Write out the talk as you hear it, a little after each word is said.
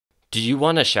Do you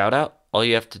want a shout out? All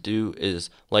you have to do is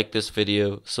like this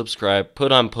video, subscribe,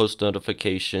 put on post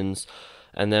notifications,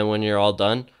 and then when you're all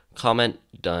done, comment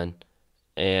done.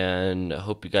 And I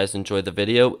hope you guys enjoy the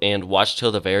video and watch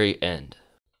till the very end.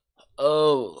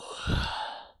 Oh,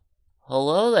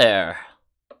 hello there,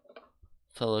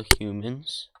 fellow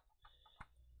humans.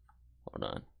 Hold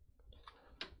on.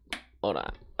 Hold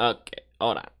on. Okay,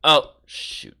 hold on. Oh,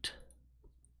 shoot.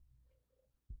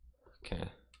 Okay.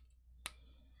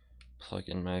 Plug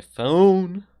in my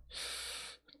phone.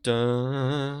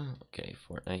 Duh. Okay,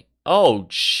 Fortnite. Oh,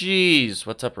 jeez.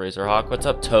 What's up, Razorhawk? What's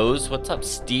up, Toes? What's up,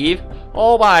 Steve?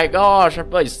 Oh my gosh,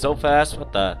 everybody's so fast.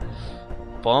 What the?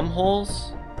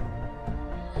 Bumholes?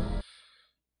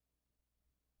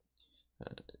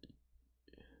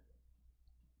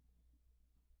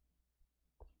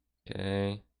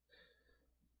 Okay.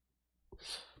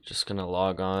 Just gonna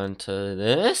log on to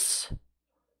this.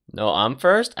 No, I'm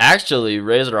first? Actually,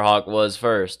 Razorhawk was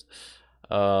first.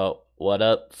 What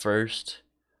up first?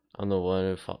 I'm the one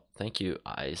who thank you,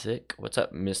 Isaac. What's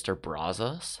up, Mr.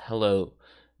 Brazos? Hello.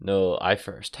 No, I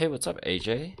first. Hey, what's up,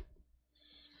 AJ?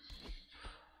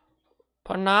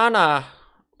 Banana.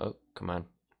 Oh, come on.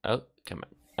 Oh, come on.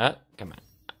 Oh, come on.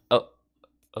 Oh,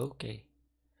 okay.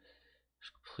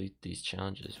 Let's complete these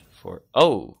challenges before.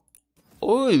 Oh.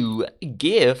 Ooh,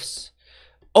 gifts.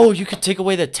 Oh, you could take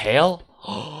away the tail?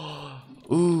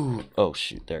 Ooh. Oh,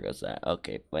 shoot. There goes that.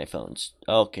 Okay, my phone's.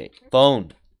 Okay,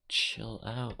 phone. Chill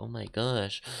out. Oh my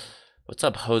gosh. What's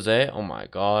up, Jose? Oh my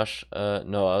gosh.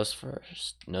 No, I was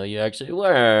first. No, you actually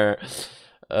were.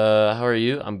 How are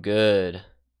you? I'm good.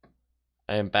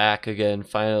 I am back again,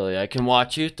 finally. I can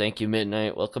watch you. Thank you,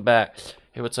 Midnight. Welcome back.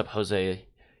 Hey, what's up, Jose?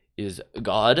 Is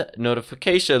God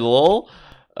notification, lol.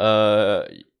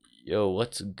 Yo,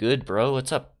 what's good, bro?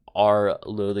 What's up, R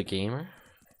Lo the Gamer?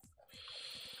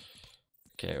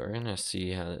 Okay, we're gonna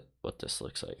see what this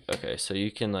looks like. Okay, so you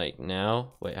can like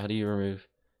now. Wait, how do you remove?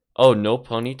 Oh, no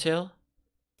ponytail.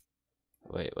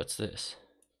 Wait, what's this?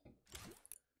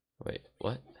 Wait,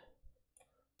 what?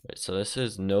 Wait, so this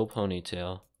is no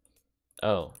ponytail.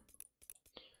 Oh.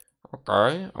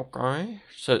 Okay, okay.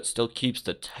 So it still keeps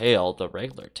the tail, the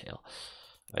regular tail.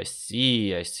 I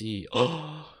see, I see.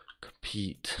 Oh,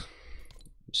 compete.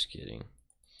 I'm just kidding.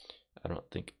 I don't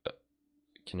think.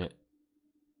 Can it?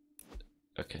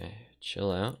 Okay, chill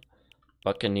out.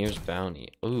 Buccaneers bounty.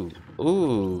 Ooh,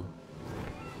 ooh,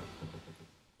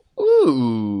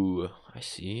 ooh. I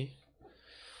see.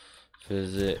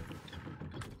 Visit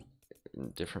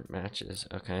different matches.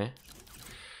 Okay.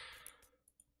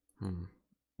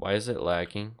 Why is it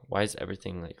lagging? Why is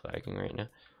everything like lagging right now?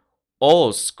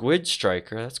 Oh, Squid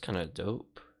Striker. That's kind of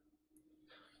dope.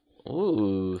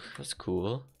 Ooh, that's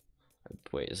cool.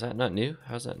 Wait, is that not new?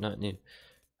 How's that not new?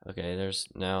 Okay, there's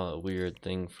now a weird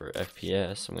thing for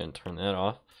FPS. I'm gonna turn that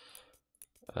off.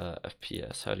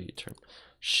 FPS, how do you turn?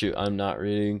 Shoot, I'm not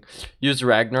reading. Use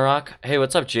Ragnarok. Hey,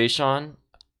 what's up, Jay Sean?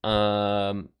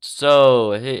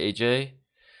 So hey AJ.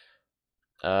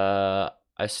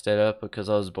 I stayed up because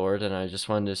I was bored and I just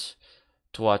wanted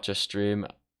to watch a stream.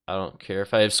 I don't care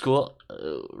if I have school.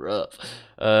 Oh, rough.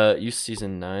 Use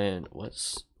season 9.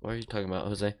 What are you talking about,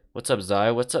 Jose? What's up,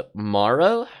 Zai? What's up,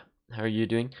 Maro? How are you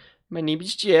doing? My name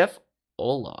is Jeff.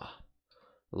 Hola.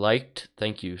 Liked.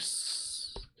 Thank you.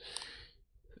 It's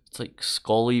like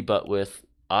Scully, but with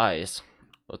eyes.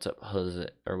 What's up, Jose?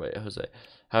 Or wait, Jose.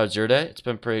 How's your day? It's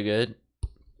been pretty good.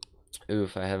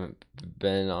 Oof, I haven't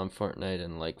been on Fortnite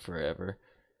in like forever.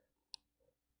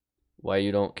 Why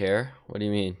you don't care? What do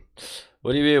you mean?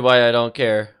 What do you mean why I don't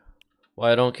care?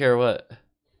 Why I don't care what?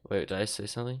 Wait, did I say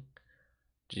something?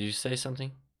 Did you say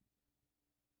something?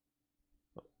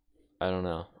 I don't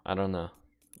know. I don't know.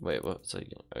 Wait, what's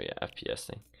it? Oh yeah, FPS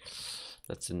thing.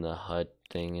 That's in the HUD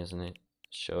thing, isn't it?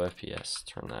 Show FPS.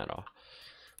 Turn that off.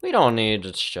 We don't need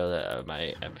to show that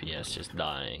my FPS is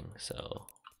dying, so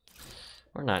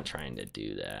we're not trying to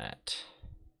do that.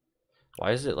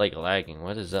 Why is it like lagging?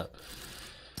 What is up?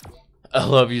 I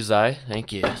love you, Zai.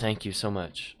 Thank you. Thank you so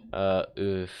much.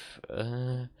 Oof.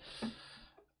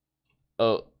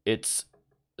 Oh, it's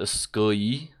a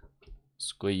Squee.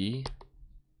 Squee.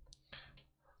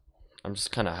 I'm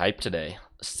just kind of hyped today.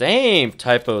 Same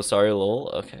typo. Sorry, lol.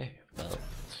 Okay. Well.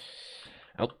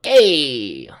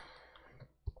 Okay.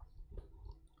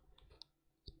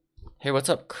 Hey, what's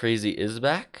up? Crazy is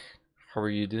back. How are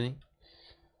you doing?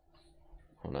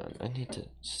 Hold on. I need to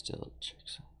still check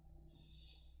some.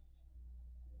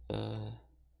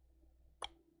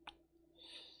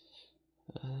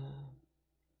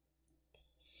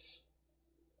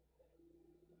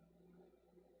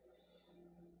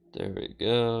 There we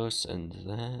go. Send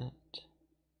that.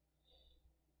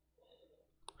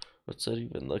 What's that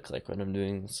even look like when I'm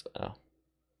doing this? Oh.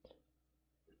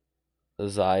 The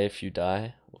Zai if you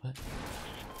die. What?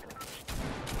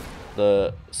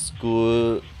 The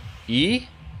school E?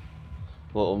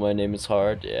 Well, my name is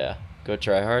hard. Yeah. Go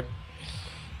try hard.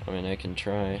 I mean, I can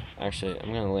try. Actually, I'm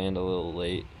gonna land a little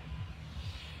late.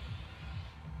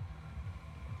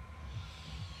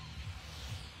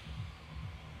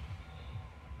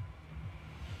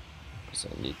 So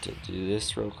I need to do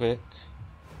this real quick.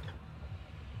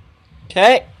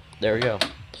 Okay. There we go.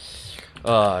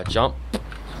 Jump.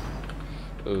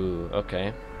 Ooh,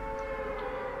 okay.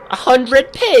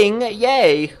 100 ping!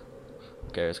 Yay!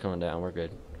 Okay, it's coming down. We're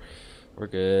good. We're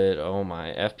good. Oh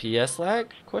my. FPS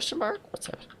lag? Question mark? What's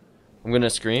that? I'm gonna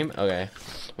scream? Okay.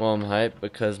 Well, I'm hyped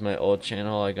because my old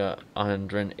channel, I got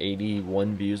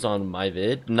 181 views on my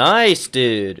vid. Nice,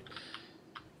 dude!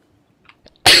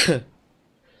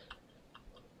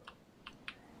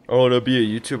 I wanna be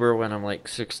a YouTuber when I'm like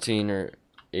 16 or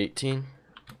 18.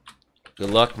 Good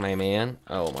luck, my man.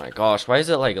 Oh my gosh, why is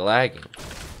it like lagging?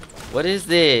 What is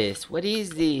this? What is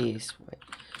this?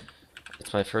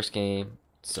 It's my first game,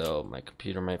 so my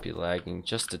computer might be lagging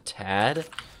just a tad.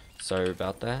 Sorry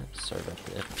about that. Sorry about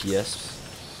the FPS.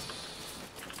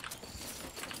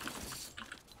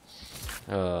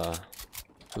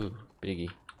 Ooh,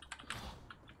 biggie.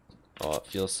 Oh, it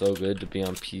feels so good to be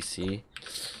on PC.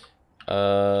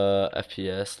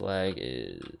 FPS lag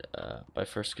is my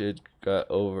first good got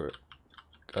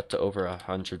to over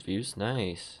 100 views.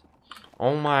 Nice.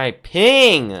 Oh my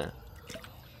ping!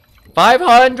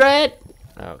 500?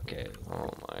 Okay. Oh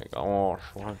my gosh.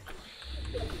 What?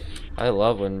 I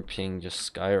love when ping just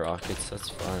skyrockets. That's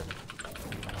fun.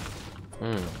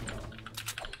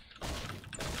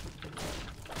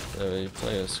 So you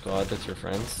play a squad with your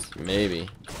friends? Maybe.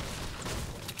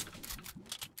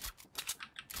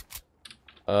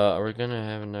 Are we gonna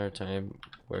have another time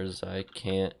where I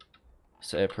can't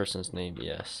say a person's name?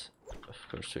 Yes. Of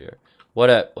course we are. What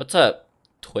up? What's up?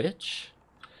 Twitch?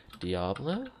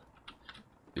 Diablo?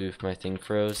 Oof, my thing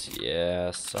froze.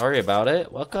 Yeah, sorry about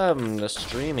it. Welcome to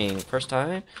streaming. First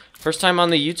time? First time on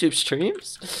the YouTube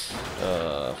streams?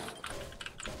 I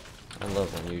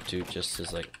love when YouTube just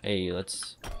is like, hey,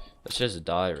 let's just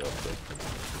die real quick.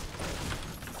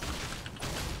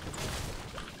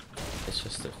 It's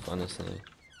just the funnest thing.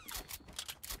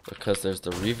 Because there's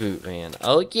the reboot ban.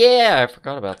 Oh yeah, I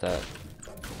forgot about that.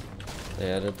 They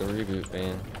added the reboot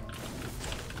ban.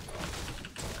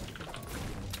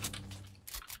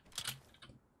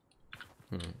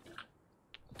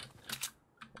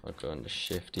 I'll go into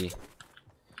shifty.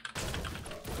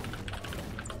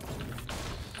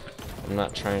 I'm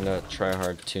not trying to try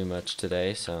hard too much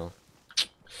today, so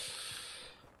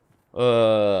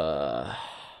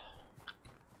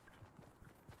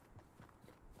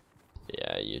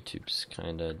yeah, YouTube's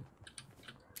kinda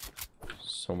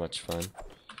so much fun.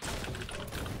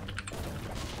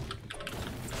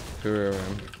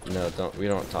 No, we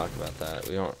don't talk about that.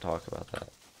 We don't talk about that.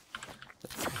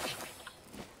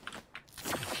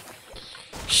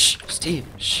 Shh, Steve,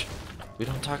 shh. We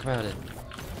don't talk about it.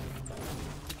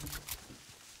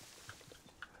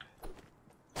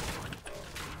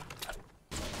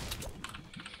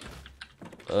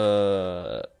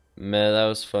 Man, that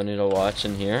was funny to watch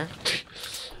and hear.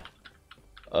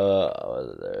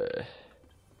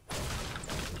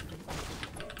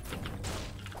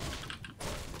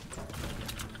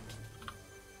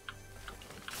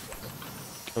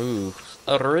 Ooh,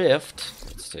 a rift.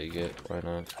 Let's take it. Why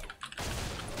not?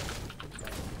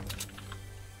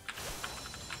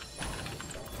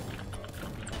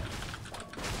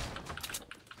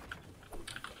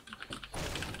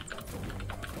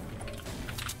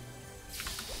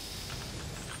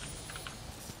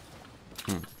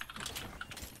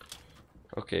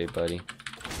 Okay, buddy.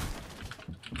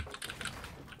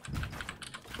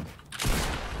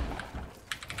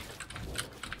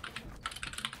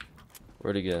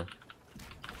 Where'd he go?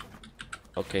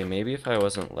 Okay, maybe if I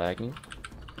wasn't lagging.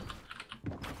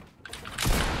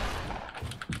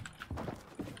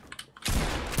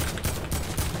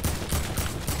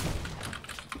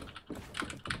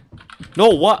 No,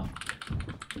 what?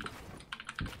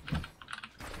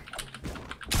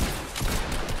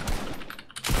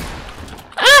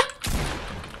 Ah!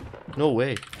 No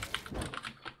way.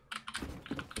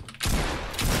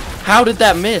 How did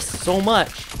that miss so much?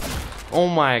 Oh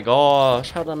my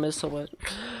gosh, how did I miss so much?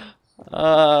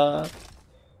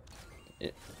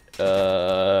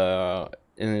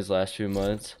 In these last few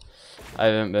months, I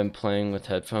haven't been playing with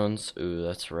headphones. Ooh,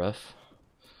 that's rough.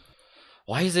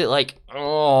 Why is it like,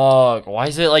 oh, why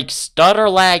is it like stutter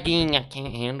lagging? I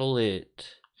can't handle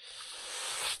it.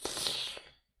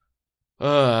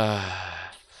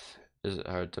 Is it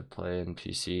hard to play in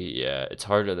PC? Yeah, it's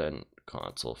harder than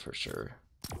console for sure.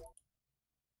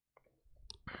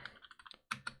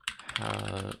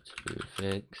 How to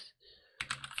fix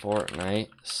Fortnite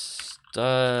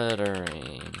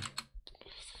stuttering.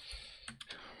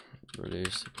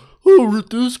 Reduce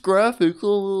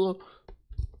graphics.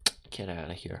 Get out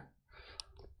of here.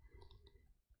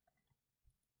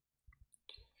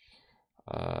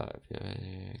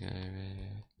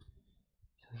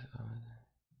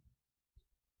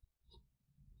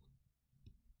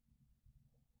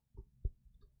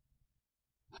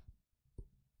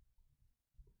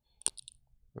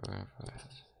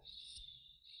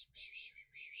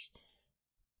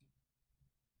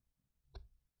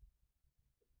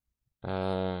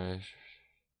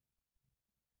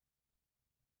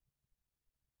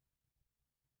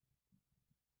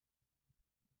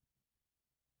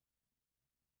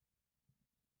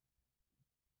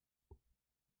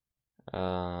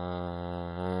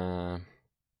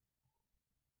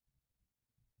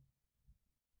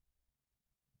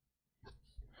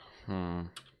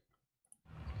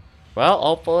 Well,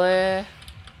 hopefully,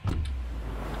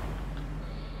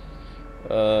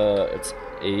 it's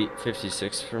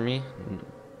 8:56 for me.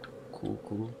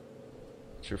 Cool.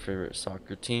 What's your favorite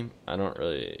soccer team? I don't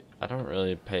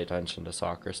really pay attention to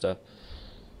soccer stuff.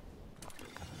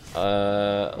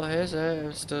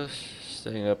 I'm still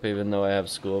staying up even though I have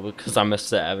school because I'm a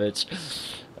savage.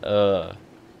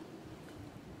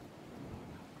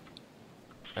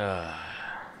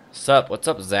 What's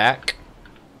up, Zach?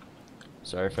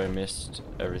 Sorry if I missed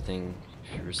everything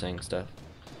if you were saying stuff.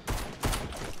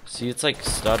 See, it's like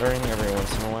stuttering every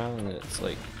once in a while, and it's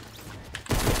like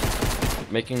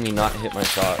making me not hit my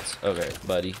shots. Okay,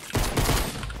 buddy.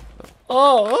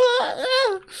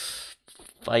 Oh!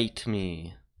 Fight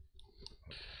me.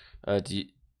 Do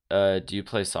you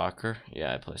play soccer?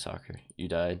 Yeah, I play soccer. You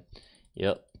died.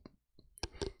 Yep.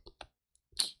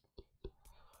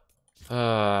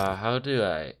 How do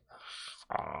I?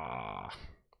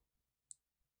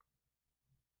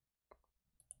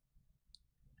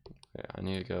 Okay, I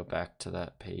need to go back to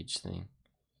that page thing.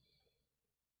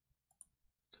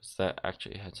 Because that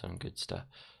actually had some good stuff.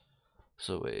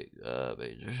 So wait, go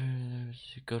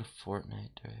to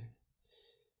Fortnite, right?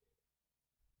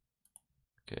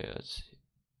 Okay, let's see.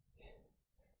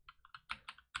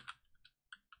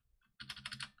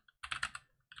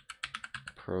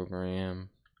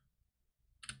 Program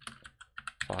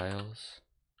files.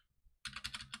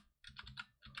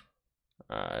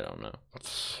 I don't know.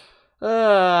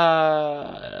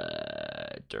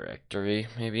 Directory,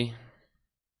 maybe.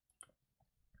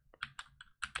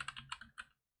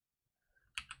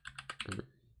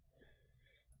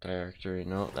 Directory,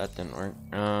 no, that didn't work.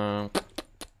 I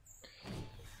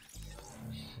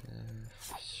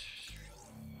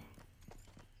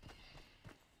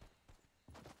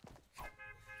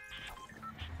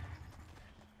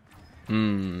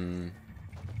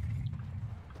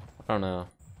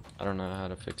don't know how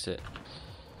to fix it.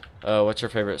 What's your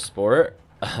favorite sport?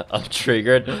 I'm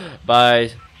triggered.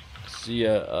 Bye. See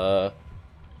ya.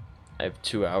 I have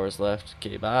 2 hours left.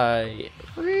 Okay, bye.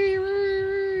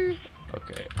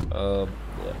 Okay. Yeah.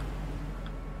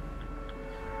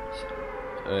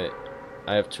 Wait.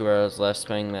 I have 2 hours left.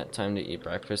 Spending that time to eat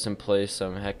breakfast and play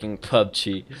some hacking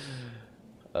PUBG.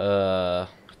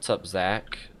 What's up,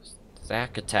 Zach?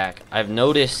 Zach Attack. I've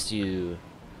noticed you.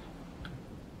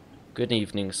 Good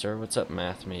evening, sir. What's up,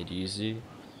 Math Made Easy?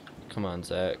 Come on,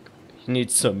 Zach. He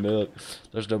needs some milk.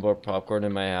 There's no more popcorn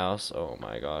in my house. Oh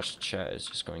my gosh, chat is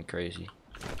just going crazy.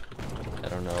 I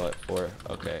don't know what for.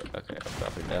 Okay, I'll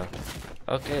drop it down.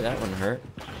 Okay, that one hurt.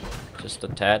 Just a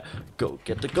tad. Go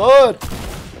get the gun!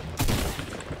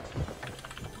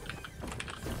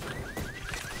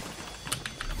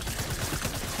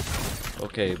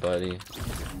 Okay, buddy.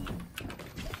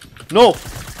 No!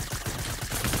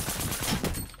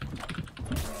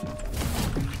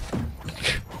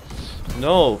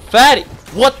 No, fatty!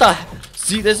 What the?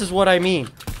 See, this is what I mean.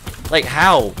 Like,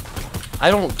 how?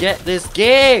 I don't get this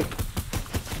game!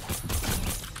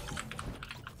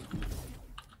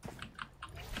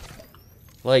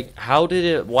 Like, how did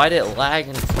it, why did it lag?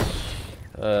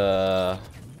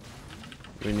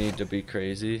 We need to be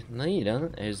crazy. No, you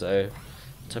don't. Here's a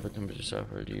type of computer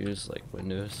software to use, like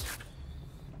Windows.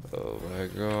 Oh my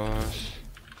gosh.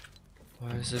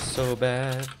 Why is this so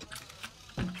bad?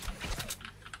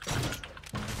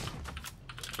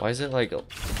 Why is it like,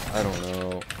 I don't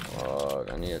know. Oh,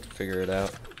 I need to figure it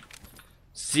out.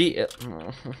 See it.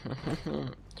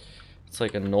 It's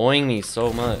like annoying me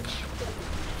so much.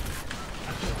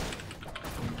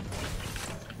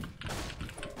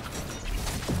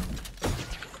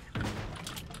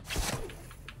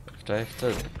 Do I have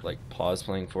to like pause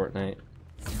playing Fortnite?